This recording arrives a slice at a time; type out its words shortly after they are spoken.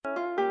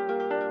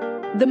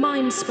The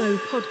Mindspo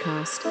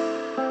podcast.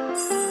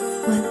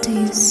 What do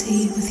you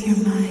see with your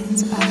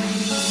mind's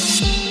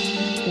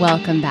eye?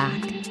 Welcome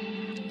back.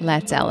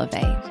 Let's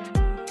elevate.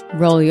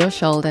 Roll your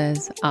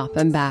shoulders up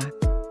and back.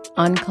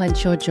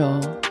 Unclench your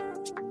jaw.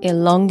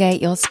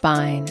 Elongate your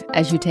spine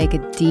as you take a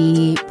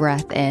deep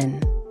breath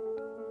in.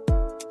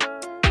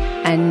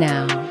 And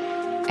now,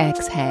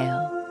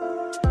 exhale.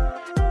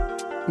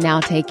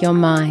 Now take your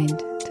mind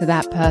to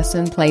that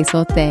person, place,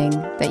 or thing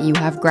that you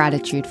have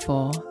gratitude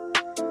for,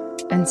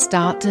 and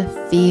start to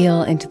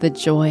feel into the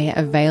joy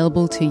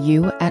available to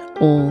you at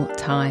all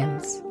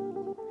times.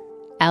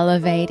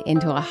 Elevate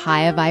into a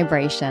higher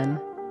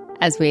vibration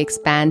as we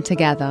expand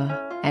together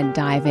and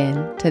dive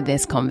into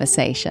this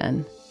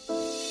conversation.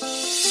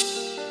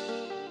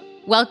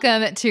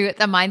 Welcome to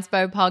the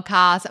Mindspo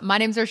podcast. My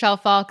name is Rochelle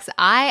Fox.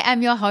 I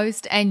am your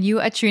host, and you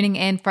are tuning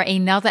in for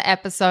another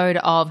episode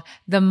of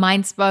the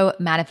Mindspo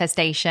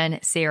Manifestation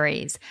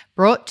series,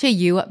 brought to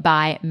you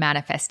by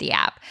Manifesty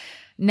app.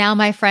 Now,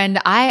 my friend,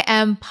 I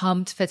am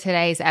pumped for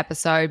today's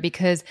episode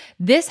because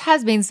this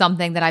has been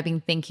something that I've been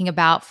thinking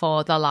about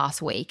for the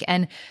last week.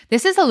 And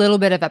this is a little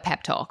bit of a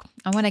pep talk.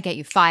 I want to get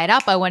you fired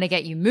up. I want to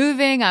get you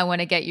moving. I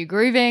want to get you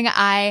grooving.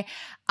 I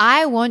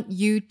want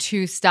you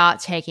to start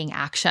taking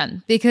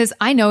action, because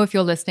I know if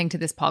you're listening to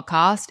this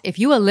podcast, if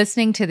you are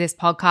listening to this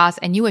podcast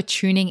and you are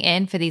tuning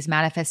in for these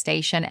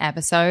manifestation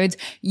episodes,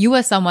 you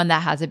are someone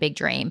that has a big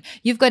dream.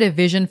 You've got a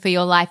vision for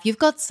your life. You've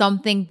got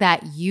something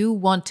that you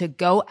want to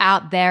go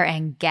out there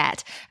and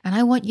get. And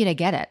I want you to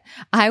get it.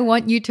 I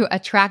want you to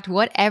attract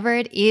whatever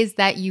it is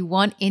that you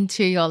want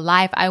into your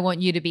life. I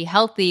want you to be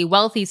healthy,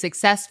 wealthy,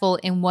 successful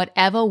in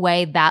whatever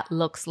way that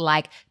looks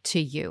like to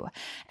you.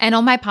 And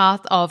on my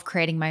path of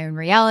creating my own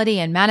reality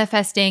and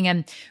manifesting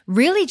and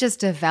really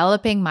just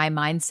developing my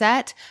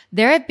mindset,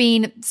 there have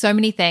been so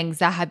many things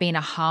that have been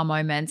aha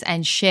moments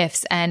and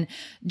shifts and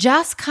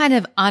just kind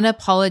of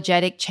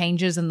unapologetic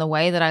changes in the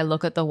way that I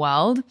look at the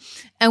world.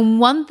 And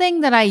one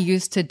thing that I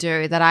used to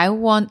do that I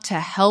want to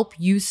help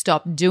you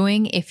stop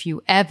doing, if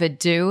you ever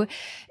do,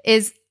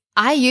 is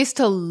I used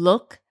to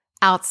look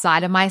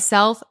outside of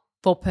myself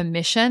for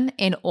permission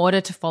in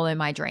order to follow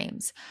my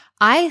dreams.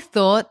 I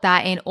thought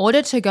that in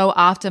order to go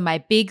after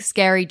my big,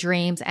 scary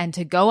dreams and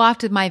to go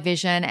after my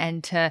vision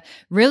and to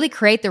really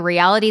create the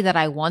reality that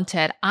I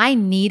wanted, I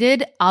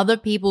needed other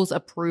people's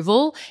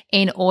approval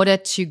in order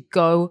to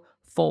go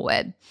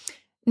forward.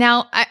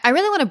 Now, I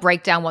really want to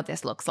break down what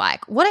this looks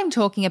like. What I'm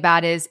talking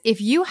about is if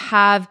you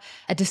have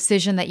a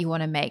decision that you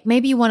want to make,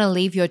 maybe you want to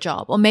leave your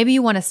job, or maybe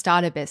you want to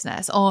start a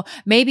business, or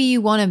maybe you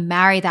want to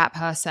marry that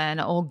person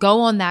or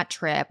go on that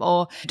trip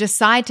or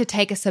decide to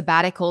take a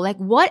sabbatical, like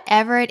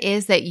whatever it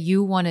is that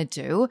you want to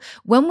do,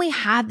 when we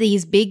have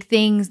these big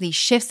things, these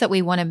shifts that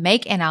we want to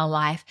make in our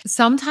life,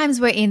 sometimes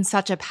we're in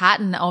such a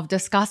pattern of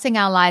discussing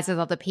our lives with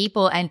other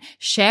people and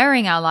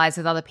sharing our lives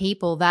with other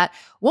people that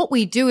what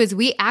we do is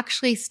we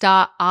actually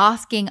start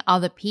asking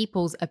other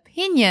people's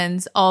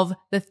opinions of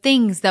the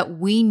things that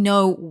we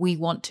know we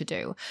want to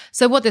do.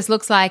 So what this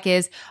looks like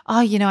is,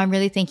 I'm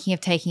really thinking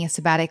of taking a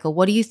sabbatical.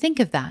 What do you think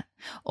of that?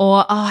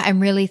 Or, I'm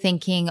really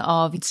thinking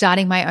of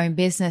starting my own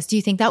business. Do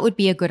you think that would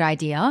be a good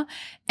idea?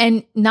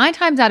 And 9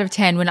 times out of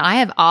 10, when I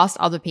have asked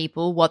other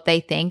people what they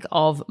think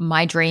of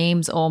my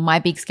dreams or my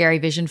big scary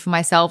vision for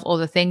myself or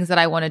the things that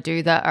I want to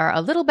do that are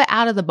a little bit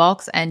out of the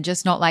box and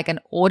just not like an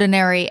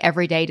ordinary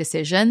everyday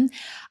decision,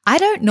 I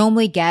don't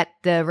normally get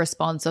the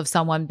response of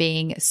someone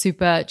being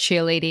super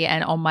cheerleady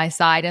and on my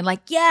side and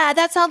like, yeah,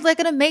 that sounds like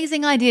an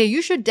amazing idea.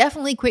 You should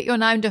definitely quit your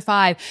 9 to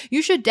 5.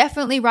 You should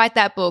definitely write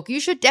that book. You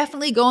should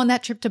definitely go on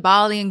that trip to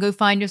Bali and go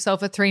find yourself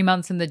for 3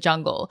 months in the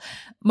jungle.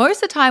 Most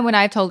of the time when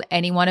I've told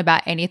anyone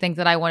about anything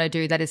that I want to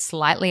do that is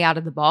slightly out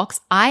of the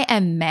box, I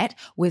am met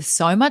with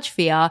so much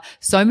fear,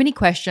 so many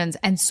questions,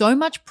 and so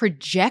much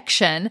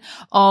projection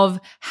of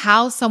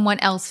how someone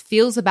else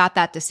feels about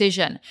that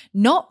decision.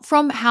 Not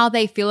from how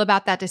they feel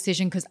about that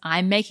decision because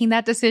I'm making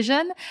that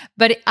decision,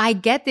 but I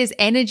get this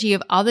energy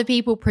of other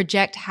people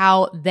project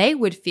how they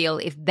would feel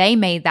if they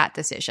made that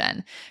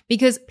decision,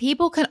 because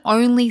people can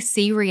only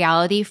see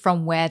reality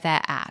from where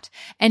they're at,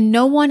 and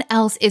no one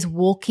else is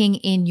walking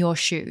in your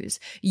shoes.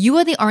 You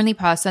are the only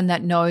person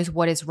that knows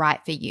what is right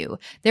for you.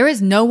 There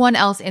is no one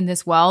else in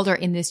this world or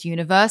in this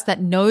universe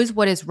that knows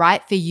what is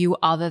right for you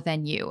other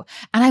than you.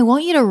 And I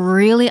want you to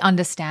really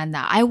understand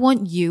that. I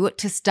want you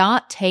to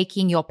start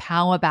taking your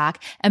power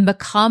back and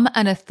become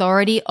an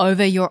authority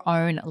over your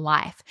own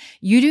life.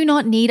 You do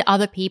not need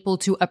other people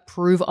to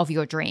approve of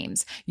your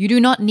dreams. You do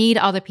not need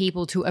other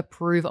people to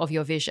approve of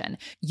your vision.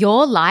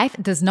 Your life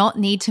does not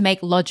need to make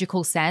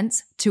logical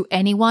sense to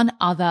anyone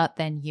other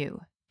than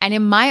you. And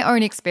in my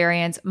own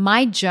experience,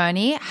 my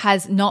journey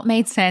has not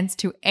made sense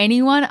to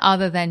anyone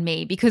other than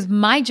me, because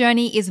my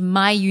journey is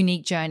my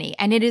unique journey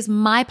and it is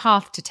my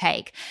path to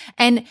take.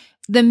 And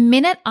the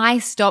minute I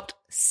stopped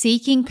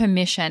seeking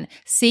permission,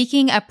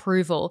 seeking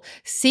approval,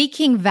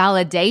 seeking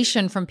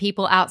validation from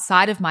people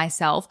outside of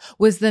myself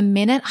was the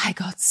minute I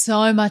got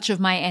so much of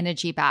my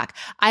energy back.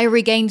 I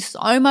regained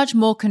so much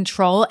more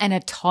control and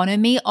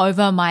autonomy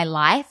over my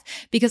life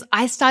because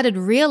I started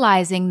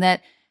realizing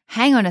that,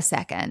 hang on a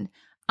second.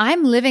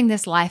 I'm living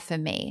this life for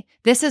me.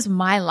 This is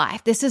my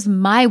life. This is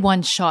my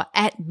one shot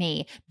at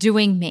me,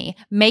 doing me,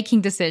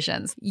 making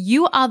decisions.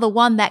 You are the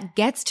one that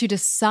gets to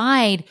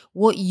decide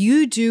what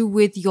you do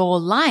with your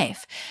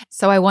life.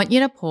 So I want you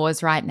to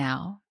pause right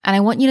now and I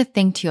want you to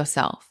think to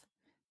yourself,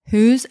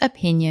 whose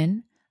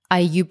opinion are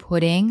you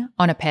putting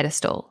on a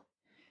pedestal?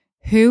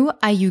 Who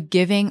are you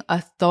giving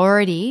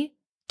authority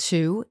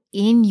to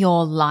in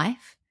your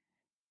life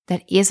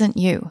that isn't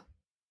you?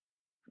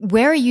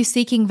 Where are you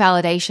seeking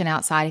validation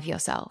outside of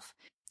yourself?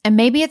 And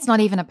maybe it's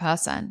not even a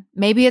person.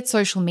 Maybe it's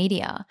social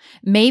media.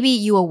 Maybe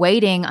you are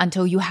waiting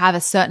until you have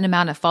a certain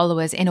amount of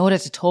followers in order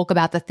to talk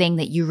about the thing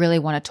that you really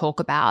want to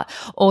talk about,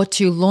 or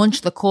to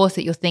launch the course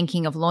that you're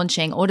thinking of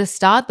launching, or to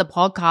start the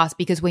podcast,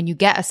 because when you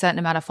get a certain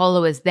amount of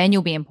followers, then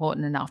you'll be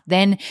important enough.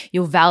 Then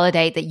you'll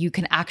validate that you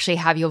can actually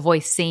have your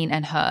voice seen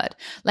and heard.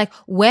 Like,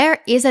 where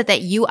is it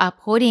that you are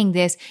putting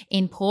this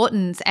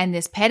importance and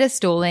this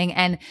pedestaling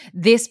and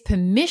this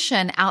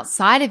permission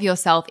outside of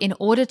yourself in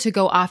order to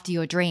go after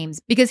your dreams?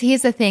 Because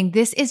here's the thing,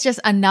 this is just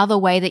another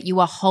way that you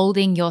are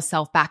holding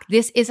yourself back.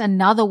 This is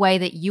another way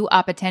that you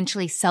are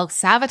potentially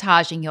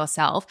self-sabotaging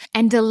yourself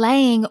and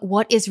delaying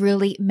what is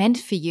really meant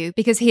for you.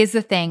 Because here's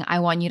the thing I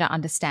want you to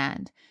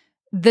understand.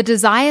 The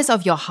desires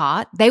of your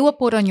heart, they were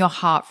put on your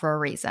heart for a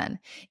reason.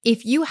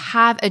 If you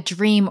have a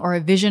dream or a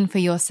vision for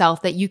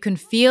yourself that you can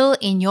feel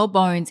in your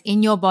bones,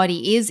 in your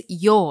body is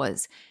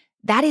yours,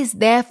 that is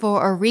there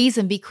for a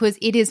reason, because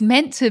it is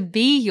meant to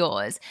be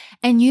yours.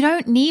 And you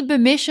don't need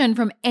permission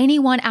from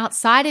anyone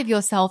outside of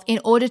yourself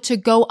in order to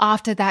go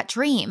after that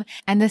dream.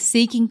 And the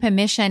seeking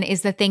permission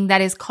is the thing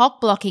that is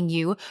cock blocking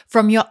you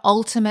from your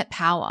ultimate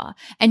power.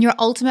 And your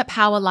ultimate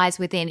power lies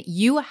within.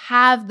 You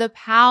have the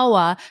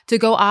power to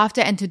go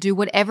after and to do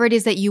whatever it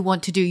is that you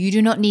want to do. You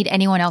do not need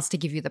anyone else to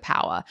give you the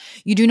power.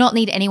 You do not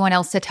need anyone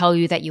else to tell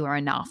you that you are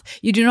enough.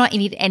 You do not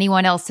need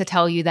anyone else to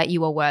tell you that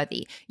you are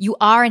worthy. You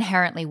are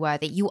inherently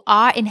worthy. You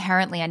are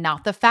inherently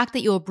enough. The fact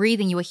that you are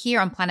breathing, you are here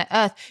on planet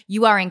Earth,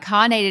 you are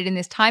incarnated in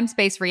this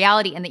time-space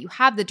reality, and that you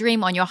have the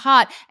dream on your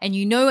heart, and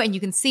you know, and you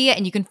can see it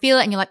and you can feel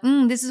it, and you're like,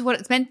 this is what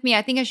it's meant for me.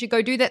 I think I should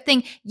go do that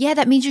thing. Yeah,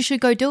 that means you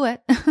should go do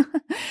it.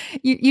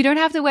 You don't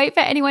have to wait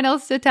for anyone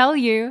else to tell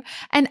you.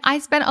 And I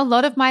spent a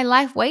lot of my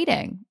life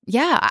waiting.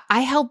 Yeah,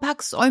 I held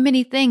back so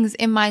many things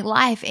in my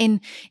life,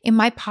 in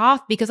my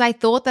path, because I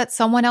thought that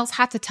someone else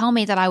had to tell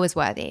me that I was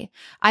worthy.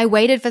 I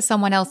waited for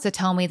someone else to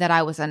tell me that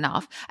I was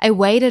enough. I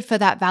waited for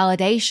that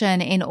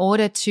validation in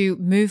order to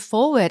move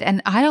forward.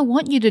 And I don't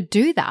want you to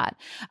do that.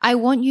 I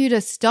want you to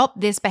stop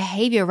this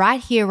behavior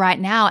right here, right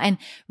now, and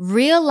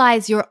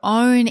realize your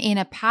own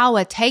inner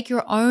power. Take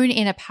your own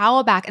inner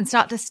power back and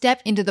start to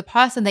step into the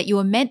person that you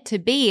are meant to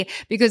be.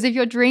 Because if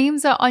your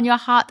dreams are on your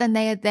heart, then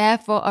they are there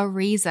for a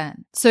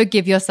reason. So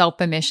give yourself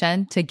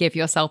permission to give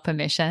yourself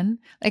permission.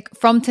 Like,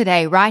 from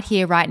today, right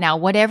here, right now,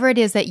 whatever it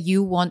is that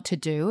you want to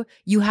do,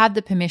 you have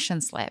the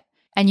permission slip.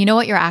 And you know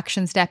what your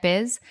action step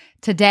is?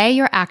 Today,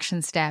 your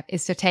action step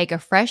is to take a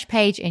fresh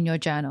page in your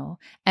journal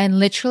and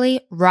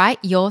literally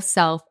write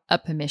yourself a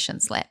permission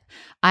slip.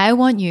 I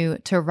want you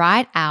to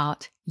write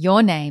out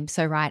your name.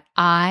 So write,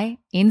 I,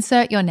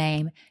 insert your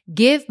name,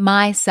 give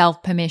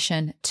myself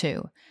permission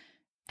to,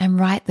 and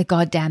write the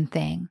goddamn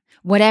thing.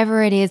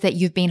 Whatever it is that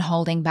you've been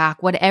holding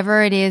back,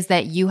 whatever it is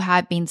that you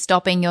have been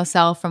stopping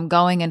yourself from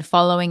going and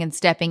following and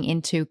stepping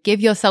into, give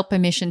yourself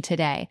permission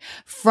today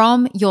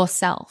from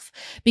yourself,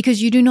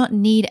 because you do not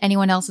need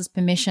anyone else's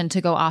permission to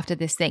go after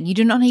this thing. You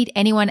do not need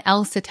anyone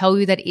else to tell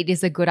you that it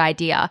is a good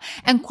idea.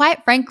 And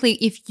quite frankly,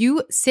 if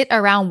you sit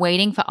around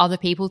waiting for other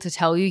people to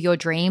tell you your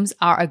dreams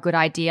are a good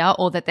idea,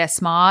 or that they're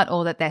smart,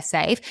 or that they're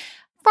safe,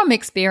 from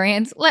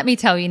experience, let me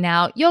tell you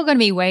now, you're going to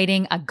be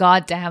waiting a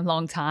goddamn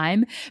long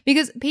time,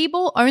 because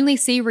people only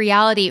see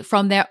reality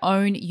from their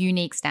own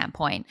unique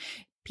standpoint.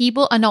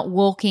 People are not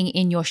walking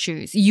in your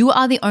shoes. You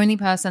are the only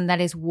person that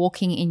is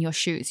walking in your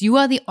shoes. You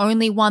are the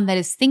only one that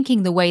is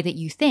thinking the way that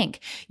you think.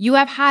 You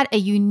have had a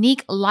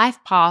unique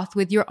life path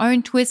with your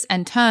own twists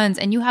and turns,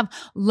 and you have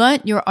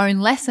learnt your own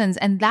lessons,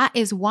 and that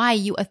is why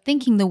you are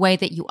thinking the way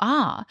that you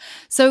are.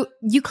 So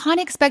you can't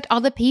expect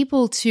other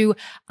people to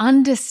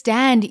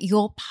understand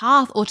your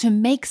path or to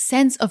make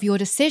sense of your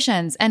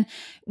decisions. And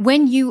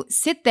when you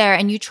sit there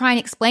and you try and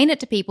explain it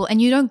to people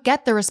and you don't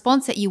get the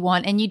response that you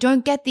want, and you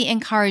don't get the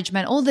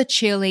encouragement, all the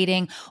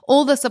cheerleading,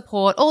 all the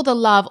support, all the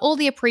love, all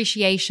the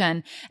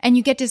appreciation, and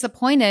you get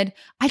disappointed,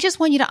 I just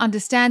want you to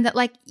understand that,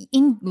 like,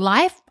 in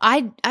life,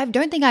 I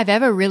don't think I've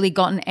ever really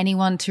gotten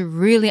anyone to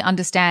really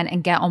understand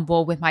and get on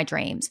board with my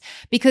dreams,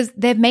 because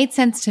they've made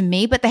sense to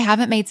me, but they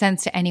haven't made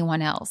sense to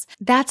anyone else.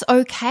 That's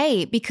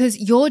okay, because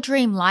your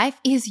dream life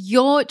is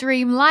your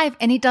dream life,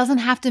 and it doesn't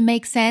have to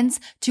make sense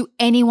to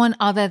anyone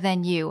other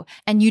than you.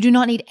 And you do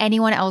not need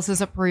anyone else's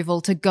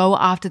approval to go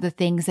after the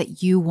things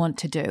that you want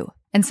to do.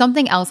 And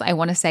something else I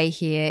want to say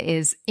here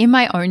is in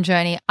my own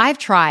journey, I've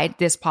tried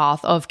this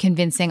path of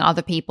convincing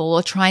other people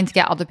or trying to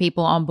get other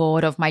people on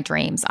board of my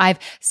dreams. I've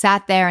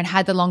sat there and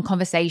had the long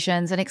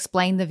conversations and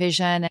explained the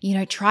vision,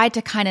 tried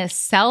to kind of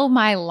sell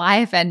my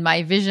life and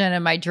my vision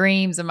and my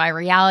dreams and my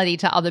reality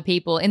to other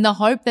people in the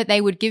hope that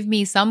they would give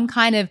me some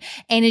kind of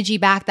energy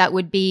back that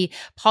would be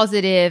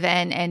positive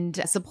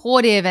and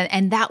supportive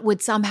and that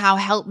would somehow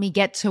help me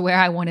get to where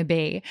I want to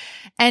be.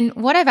 And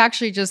what I've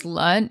actually just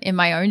learned in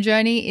my own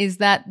journey is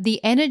that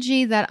the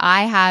energy that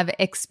I have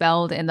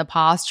expelled in the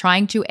past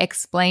trying to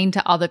explain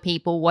to other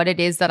people what it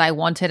is that I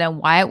wanted and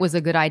why it was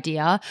a good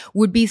idea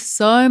would be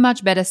so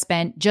much better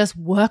spent just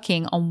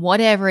working on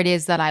whatever it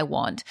is that I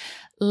want.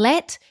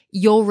 Let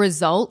your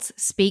results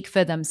speak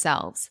for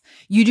themselves.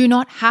 You do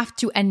not have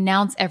to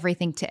announce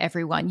everything to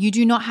everyone. You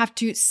do not have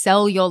to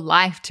sell your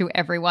life to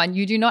everyone.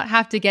 You do not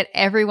have to get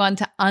everyone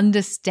to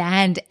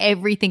understand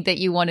everything that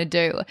you want to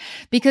do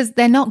because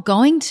they're not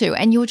going to,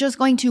 and you're just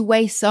going to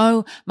waste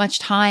so much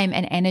time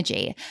and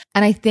energy.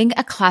 And I think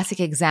a classic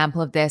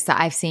example of this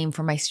that I've seen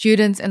from my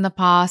students in the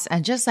past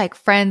and just like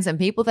friends and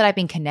people that I've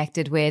been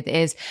connected with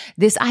is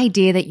this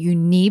idea that you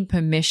need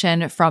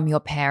permission from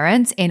your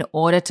parents in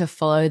order to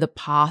follow the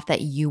path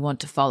that you want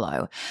to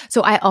follow.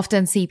 So I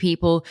often see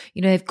people,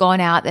 they've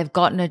gone out, they've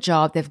gotten a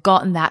job, they've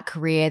gotten that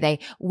career, they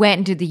went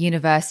and did the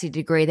university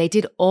degree, they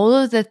did all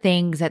of the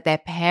things that their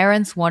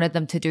parents wanted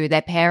them to do.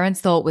 Their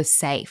parents thought was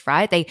safe,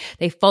 right?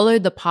 They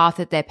followed the path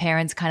that their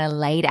parents kind of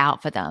laid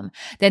out for them.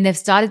 Then they've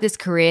started this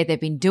career, they've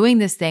been doing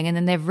this thing, and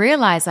then they've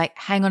realized like,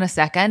 hang on a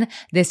second,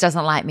 this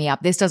doesn't light me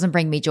up. This doesn't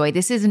bring me joy.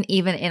 This isn't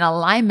even in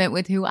alignment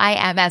with who I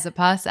am as a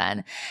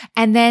person.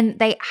 And then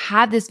they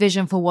have this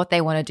vision for what they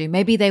want to do.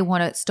 Maybe they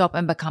want to stop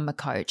and become a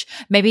coach.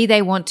 Maybe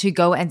they want to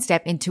go and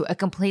step into a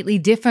completely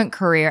different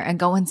career and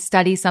go and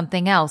study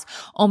something else.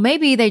 Or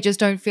maybe they just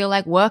don't feel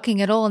like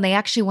working at all and they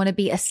actually want to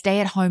be a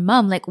stay-at-home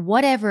mom. Like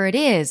whatever it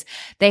is,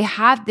 they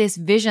have this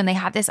vision, they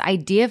have this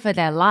idea for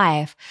their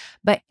life.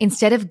 But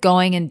instead of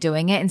going and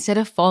doing it, instead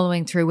of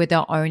following through with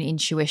their own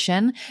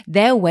intuition,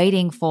 they're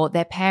waiting for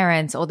their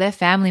parents or their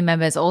family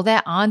members or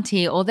their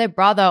auntie or their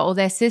brother or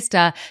their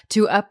sister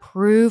to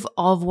approve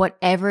of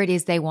whatever it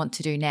is they want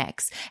to do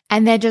next.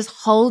 And they're just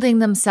holding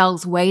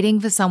themselves, waiting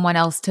for someone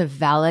else to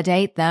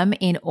validate them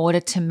in order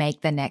to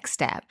make the next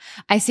step.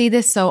 I see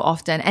this so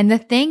often. And the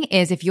thing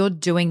is, if you're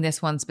doing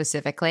this one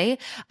specifically,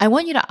 I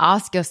want you to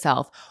ask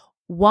yourself,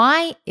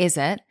 why is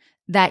it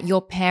that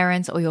your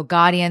parents or your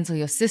guardians or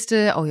your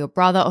sister or your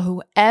brother or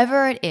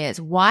whoever it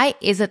is, why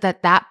is it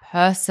that that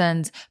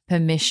person's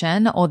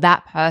permission or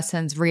that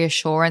person's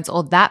reassurance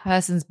or that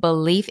person's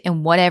belief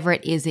in whatever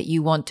it is that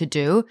you want to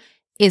do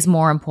is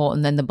more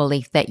important than the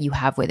belief that you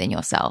have within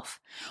yourself?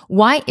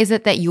 Why is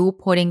it that you're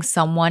putting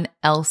someone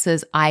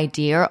else's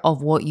idea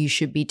of what you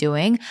should be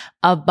doing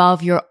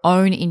above your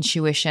own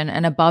intuition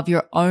and above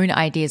your own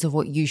ideas of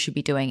what you should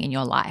be doing in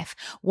your life?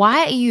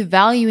 Why are you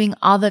valuing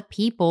other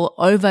people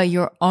over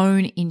your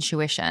own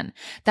intuition?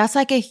 That's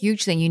like a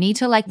huge thing. You need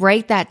to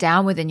break that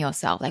down within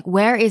yourself.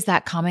 Where is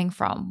that coming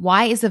from?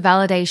 Why is the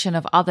validation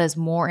of others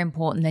more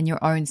important than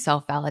your own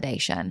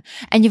self-validation?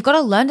 And you've got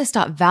to learn to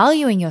start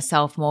valuing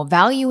yourself more,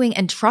 valuing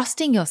and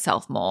trusting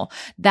yourself more.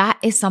 That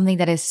is something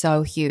that is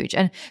so huge.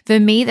 And for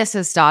me, this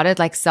has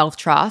started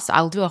self-trust.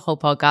 I'll do a whole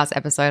podcast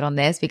episode on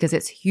this because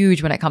it's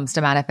huge when it comes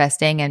to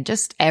manifesting and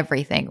just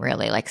everything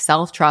really.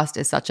 Self-trust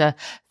is such a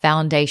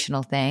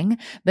foundational thing,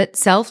 but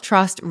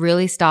self-trust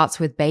really starts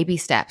with baby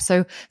steps.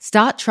 So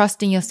start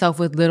trusting yourself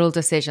with little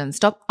decisions.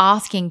 Stop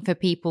asking for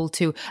people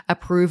to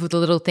approve of the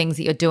little things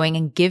that you're doing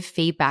and give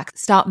feedback.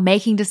 Start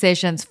making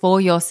decisions for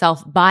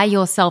yourself, by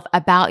yourself,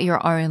 about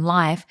your own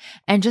life,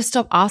 and just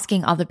stop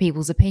asking other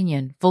people's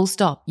opinion. Full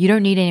stop. You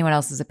don't need anyone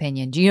else's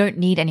opinion. You don't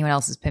need anyone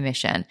else's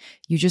permission.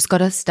 You just got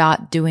to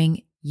start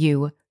doing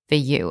you for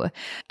you.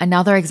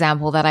 Another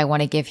example that I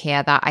want to give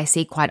here that I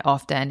see quite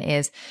often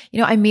is,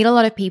 I meet a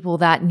lot of people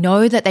that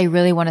know that they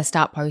really want to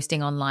start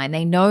posting online.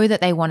 They know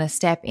that they want to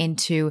step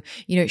into,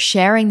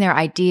 sharing their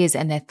ideas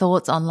and their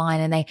thoughts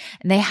online. And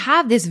they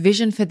have this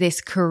vision for this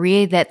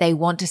career that they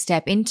want to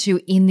step into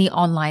in the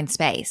online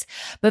space.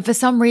 But for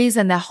some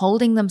reason, they're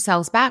holding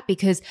themselves back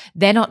because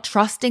they're not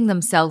trusting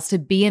themselves to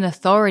be an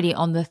authority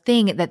on the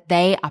thing that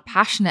they are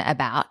passionate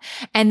about.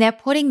 And they're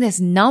putting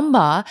this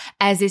number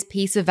as this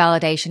piece of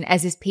validation,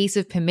 as this piece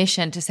of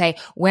permission to say,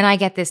 when I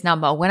get this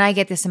number, when I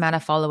get this amount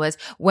of followers,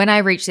 when I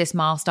reach this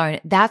milestone,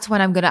 that's when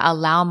I'm going to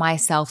allow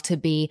myself to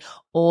be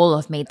all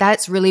of me.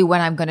 That's really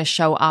when I'm going to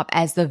show up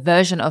as the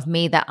version of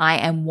me that I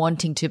am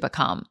wanting to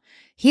become.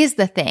 Here's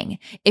the thing.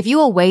 If you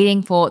are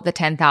waiting for the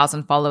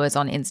 10,000 followers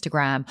on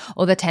Instagram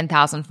or the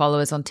 10,000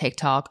 followers on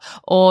TikTok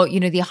or,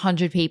 the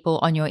 100 people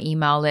on your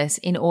email list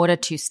in order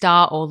to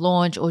start or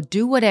launch or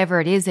do whatever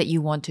it is that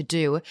you want to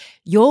do,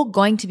 you're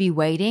going to be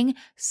waiting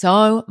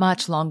so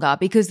much longer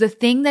because the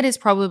thing that is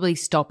probably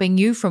stopping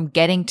you from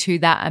getting to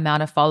that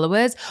amount of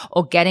followers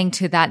or getting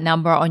to that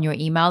number on your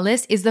email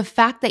list is the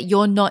fact that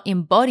you're not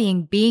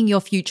embodying being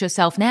your future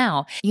self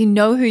now. You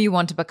know who you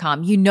want to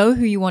become. You know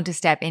who you want to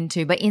step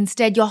into, but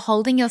instead you're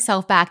holding holding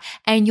yourself back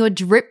and you're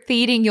drip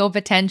feeding your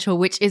potential,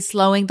 which is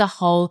slowing the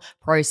whole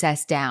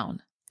process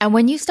down. And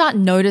when you start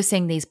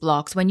noticing these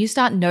blocks, when you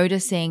start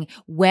noticing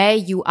where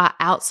you are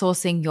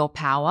outsourcing your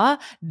power,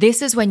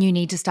 this is when you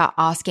need to start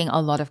asking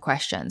a lot of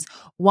questions.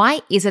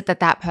 Why is it that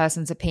that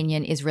person's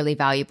opinion is really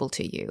valuable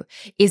to you?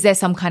 Is there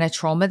some kind of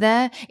trauma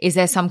there? Is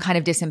there some kind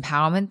of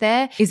disempowerment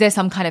there? Is there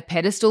some kind of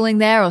pedestaling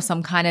there or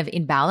some kind of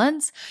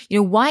imbalance?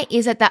 Why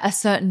is it that a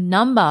certain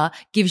number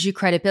gives you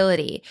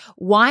credibility?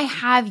 Why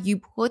have you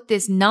put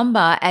this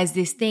number as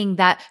this thing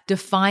that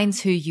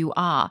defines who you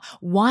are?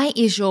 Why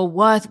is your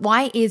worth?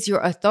 Why is your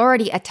authority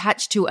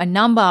attached to a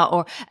number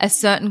or a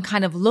certain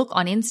kind of look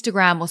on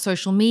Instagram or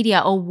social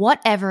media or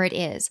whatever it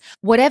is?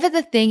 Whatever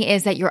the thing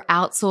is that you're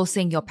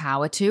outsourcing your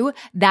power to,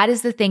 that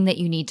is the thing that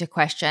you need to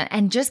question,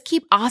 and just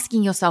keep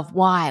asking yourself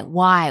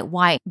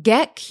why.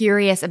 Get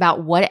curious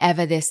about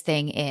whatever this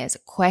thing is.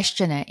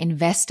 Question it,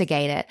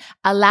 investigate it,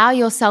 allow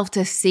yourself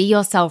to see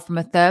yourself from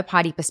a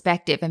third-party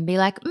perspective and be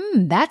like,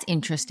 that's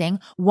interesting.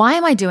 Why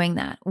am I doing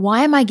that?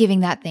 Why am I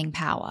giving that thing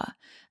power?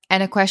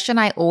 And a question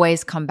I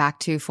always come back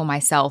to for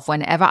myself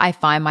whenever I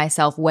find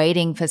myself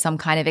waiting for some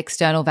kind of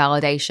external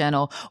validation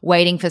or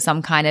waiting for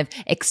some kind of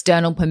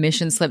external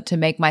permission slip to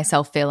make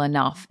myself feel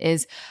enough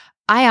is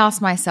I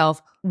ask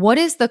myself, what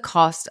is the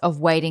cost of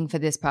waiting for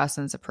this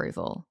person's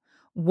approval?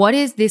 What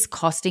is this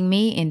costing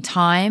me in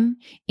time,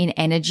 in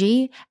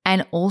energy,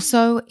 and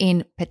also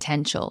in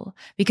potential?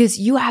 Because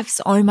you have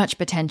so much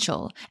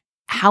potential.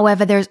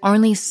 However, there's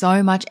only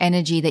so much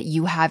energy that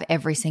you have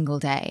every single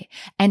day,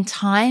 and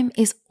time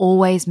is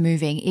always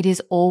moving. It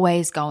is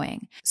always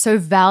going. So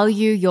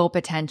value your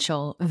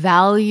potential,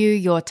 value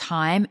your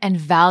time, and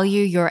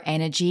value your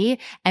energy,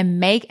 and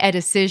make a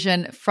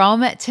decision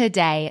from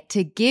today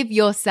to give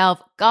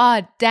yourself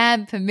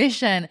goddamn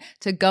permission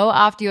to go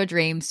after your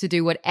dreams, to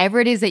do whatever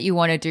it is that you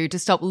want to do, to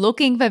stop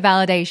looking for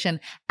validation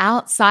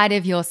outside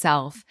of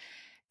yourself,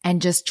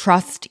 and just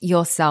trust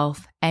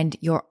yourself and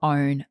your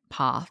own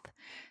path.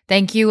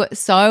 Thank you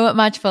so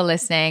much for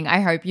listening. I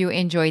hope you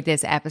enjoyed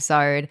this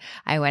episode.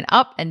 I went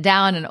up and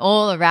down and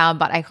all around,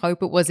 but I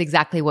hope it was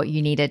exactly what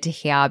you needed to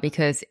hear,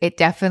 because it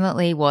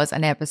definitely was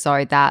an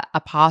episode that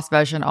a past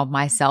version of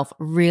myself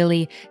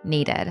really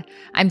needed.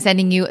 I'm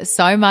sending you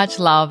so much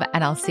love,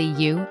 and I'll see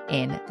you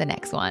in the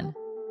next one.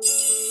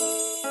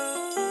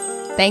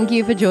 Thank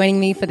you for joining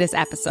me for this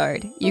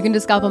episode. You can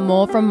discover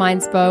more from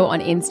Mindspo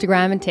on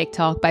Instagram and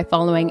TikTok by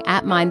following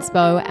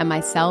 @Mindspo and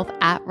myself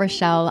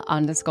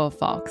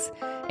 @Rochelle_Fox.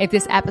 If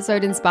this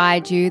episode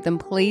inspired you, then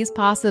please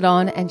pass it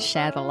on and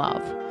share the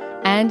love.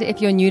 And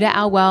if you're new to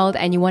our world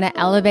and you want to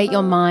elevate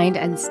your mind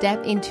and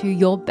step into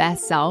your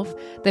best self,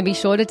 then be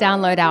sure to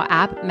download our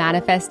app,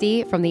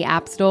 Manifesty, from the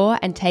App Store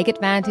and take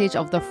advantage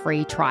of the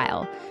free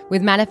trial.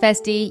 With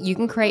Manifesty, you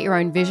can create your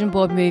own vision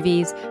board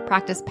movies,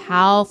 practice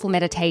powerful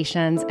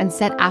meditations, and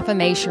set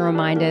affirmation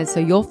reminders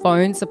so your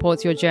phone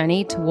supports your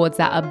journey towards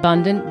that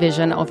abundant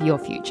vision of your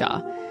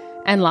future.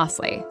 And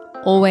lastly,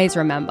 always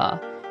remember,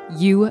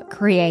 you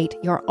create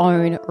your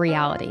own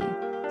reality.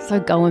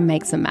 So go and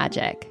make some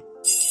magic.